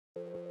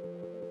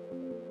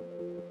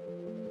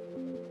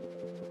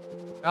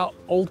Our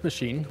old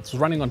machine was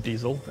running on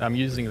diesel. I'm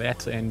using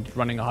that and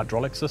running a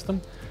hydraulic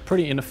system.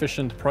 Pretty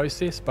inefficient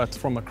process, but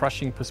from a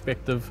crushing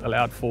perspective,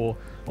 allowed for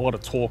a lot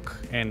of torque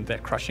and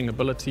that crushing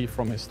ability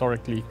from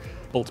historically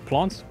built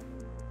plants.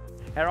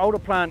 Our older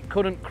plant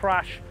couldn't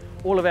crush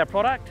all of our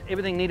product.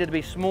 Everything needed to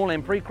be small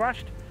and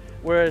pre-crushed,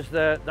 whereas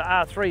the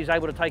R3 is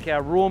able to take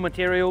our raw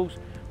materials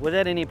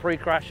without any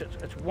pre-crush.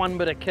 It's one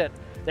bit of kit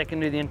that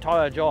can do the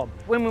entire job.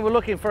 When we were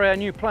looking for our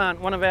new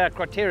plant, one of our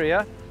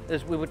criteria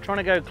is we were trying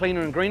to go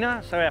cleaner and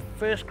greener. So our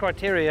first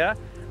criteria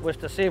was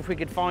to see if we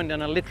could find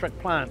an electric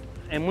plant.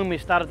 And when we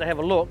started to have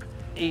a look,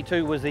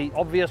 E2 was the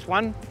obvious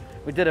one.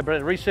 We did a bit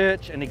of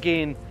research, and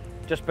again,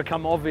 just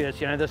become obvious,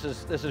 you know, this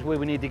is where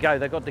we need to go.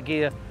 They got the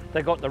gear,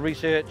 they got the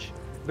research.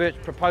 Bert's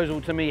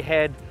proposal to me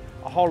had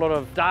a whole lot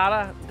of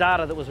data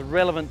that was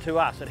relevant to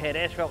us. It had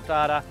asphalt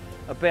data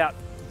about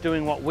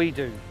doing what we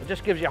do. It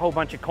just gives you a whole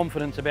bunch of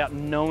confidence about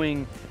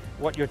knowing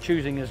what you're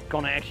choosing is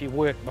going to actually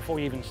work before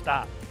you even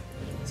start.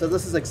 So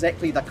this is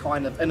exactly the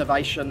kind of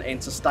innovation and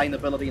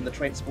sustainability in the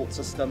transport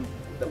system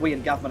that we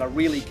in government are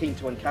really keen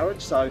to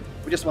encourage. So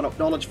we just want to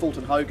acknowledge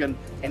Fulton Hogan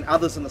and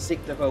others in the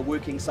sector who are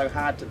working so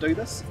hard to do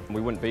this. We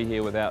wouldn't be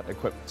here without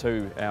Equip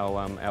 2,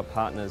 our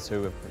partners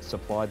who have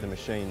supplied the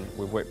machine.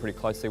 We've worked pretty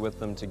closely with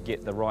them to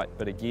get the right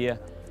bit of gear,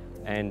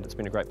 and it's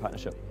been a great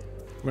partnership.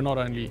 We're not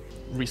only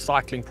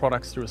recycling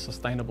products through a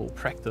sustainable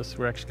practice,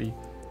 we're actually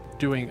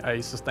doing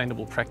a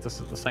sustainable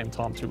practice at the same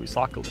time to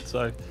recycle it.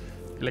 So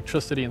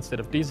electricity instead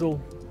of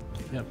diesel,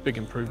 you know, big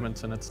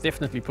improvements, and it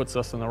definitely puts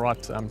us in the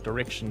right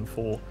direction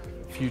for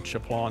future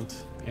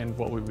plant and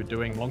what we were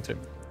doing long term.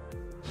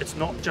 It's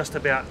not just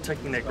about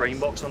ticking that green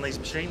box on these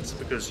machines,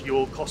 because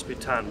your cost per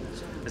tonne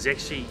is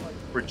actually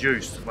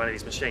reduced with one of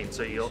these machines.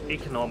 So your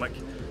economic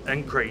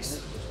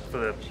increase for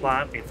the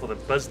plant and for the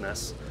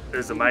business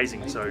is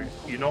amazing. So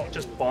you're not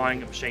just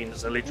buying a machine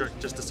that's electric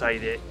just to say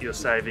that you're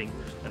saving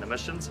in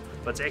emissions,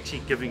 but it's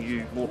actually giving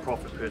you more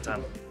profit per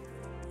tonne.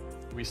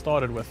 We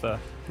started with a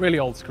really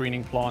old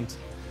screening plant,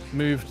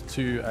 moved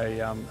to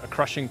a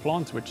crushing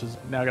plant, which is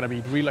now going to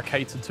be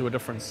relocated to a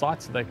different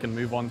site so they can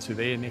move on to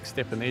their next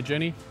step in their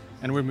journey.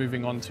 And we're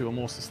moving on to a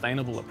more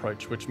sustainable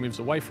approach, which moves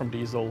away from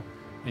diesel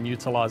and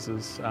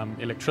utilises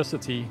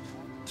electricity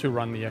to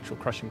run the actual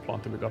crushing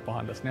plant that we've got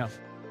behind us now.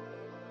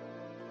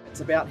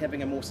 It's about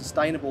having a more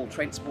sustainable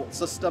transport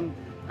system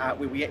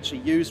where we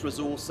actually use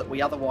resource that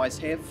we otherwise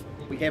have.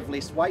 We have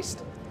less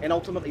waste, and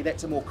ultimately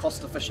that's a more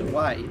cost-efficient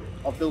way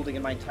of building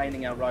and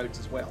maintaining our roads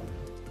as well.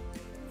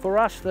 For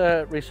us,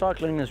 the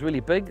recycling is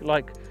really big.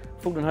 Like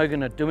Fulton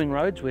Hogan are doing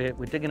roads, we're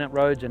digging up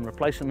roads and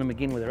replacing them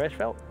again with their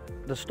asphalt.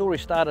 The story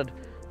started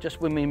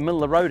just when we mill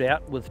the road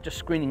out with just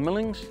screening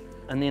millings,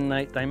 and then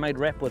they made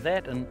wrap with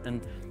that,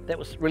 and that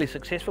was really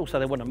successful, so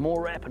they wanted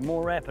more wrap and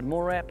more wrap and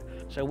more wrap.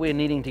 So we're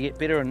needing to get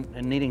better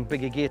and needing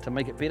bigger gear to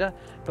make it better.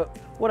 But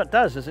what it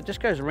does is it just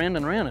goes around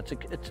and around.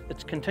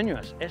 It's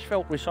continuous.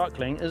 Asphalt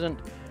recycling isn't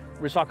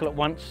recycle it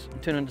once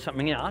and turn it into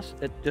something else.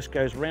 It just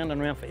goes round and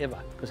round forever.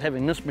 Because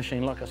having this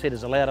machine, like I said,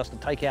 has allowed us to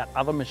take out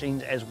other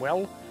machines as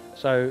well.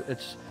 So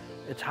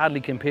it's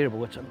hardly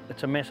comparable.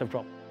 It's a massive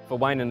drop. For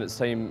Wayne and his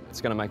team,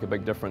 it's going to make a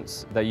big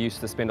difference. They used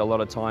to spend a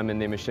lot of time in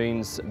their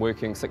machines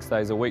working 6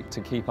 days a week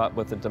to keep up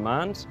with the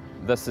demand.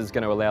 This is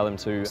going to allow them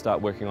to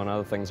start working on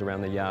other things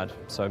around the yard,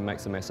 so it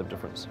makes a massive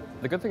difference.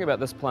 The good thing about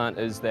this plant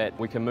is that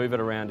we can move it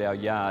around our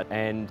yard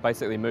and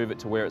basically move it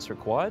to where it's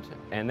required,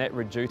 and that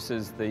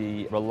reduces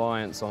the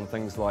reliance on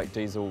things like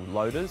diesel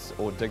loaders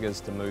or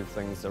diggers to move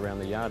things around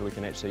the yard. We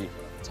can actually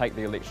take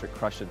the electric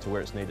crusher to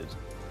where it's needed.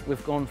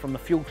 We've gone from a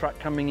fuel truck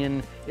coming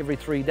in every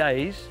 3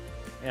 days.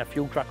 Our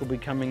fuel truck will be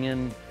coming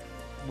in,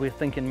 we're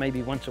thinking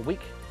maybe once a week.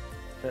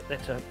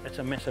 That's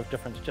a massive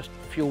difference, just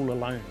fuel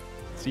alone.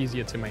 It's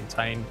easier to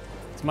maintain,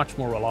 it's much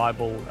more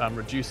reliable,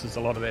 reduces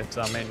a lot of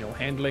that manual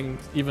handling,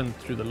 even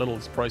through the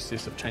littlest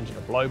process of changing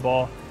a blow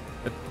bar.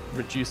 It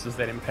reduces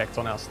that impact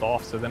on our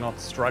staff, so they're not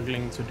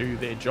struggling to do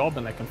their job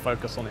and they can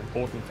focus on the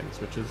important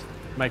things, which is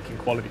making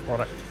quality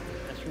product.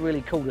 It's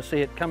really cool to see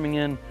it coming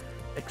in,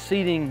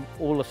 exceeding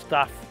all the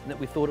stuff that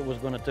we thought it was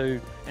going to do,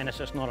 and it's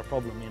just not a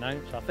problem, you know.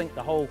 So I think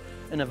the whole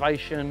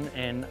innovation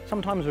and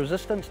sometimes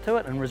resistance to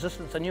it and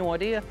resistance to a new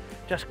idea,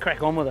 just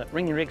crack on with it.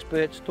 Ring your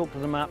experts, talk to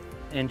them up,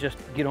 and just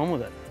get on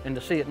with it. And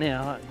to see it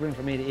now, grin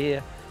from ear to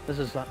ear, this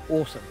is like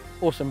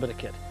awesome bit of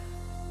kit.